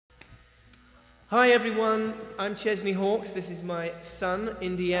Hi everyone, I'm Chesney Hawkes. This is my son,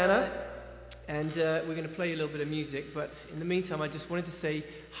 Indiana, and we're going to play you a little bit of music, but in the meantime I just wanted to say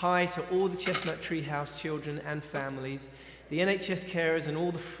hi to all the Chestnut Tree House children and families, the NHS carers and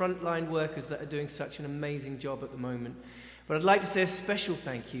all the frontline workers that are doing such an amazing job at the moment. But I'd like to say a special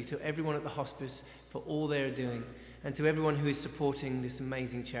thank you to everyone at the hospice for all they're doing, and to everyone who is supporting this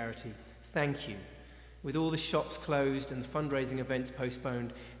amazing charity. Thank you. With all the shops closed and the fundraising events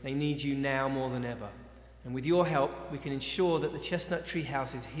postponed, they need you now more than ever. And with your help, we can ensure that the Chestnut Tree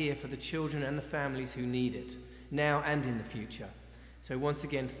House is here for the children and the families who need it, now and in the future. So once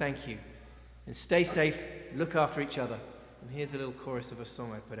again, thank you. And stay safe, look after each other. And here's a little chorus of a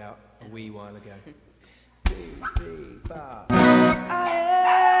song I put out a wee while ago. 2, 3, 4. I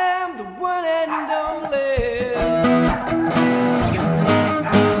am the one and only.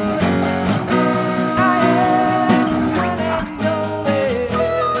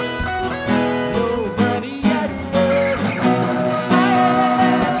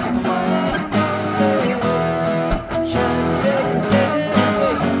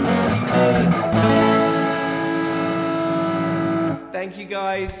 Thank you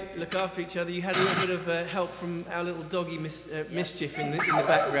guys, look after each other. You had a little bit of help from our little doggy Mischief in the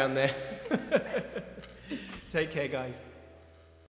background there. Take care guys.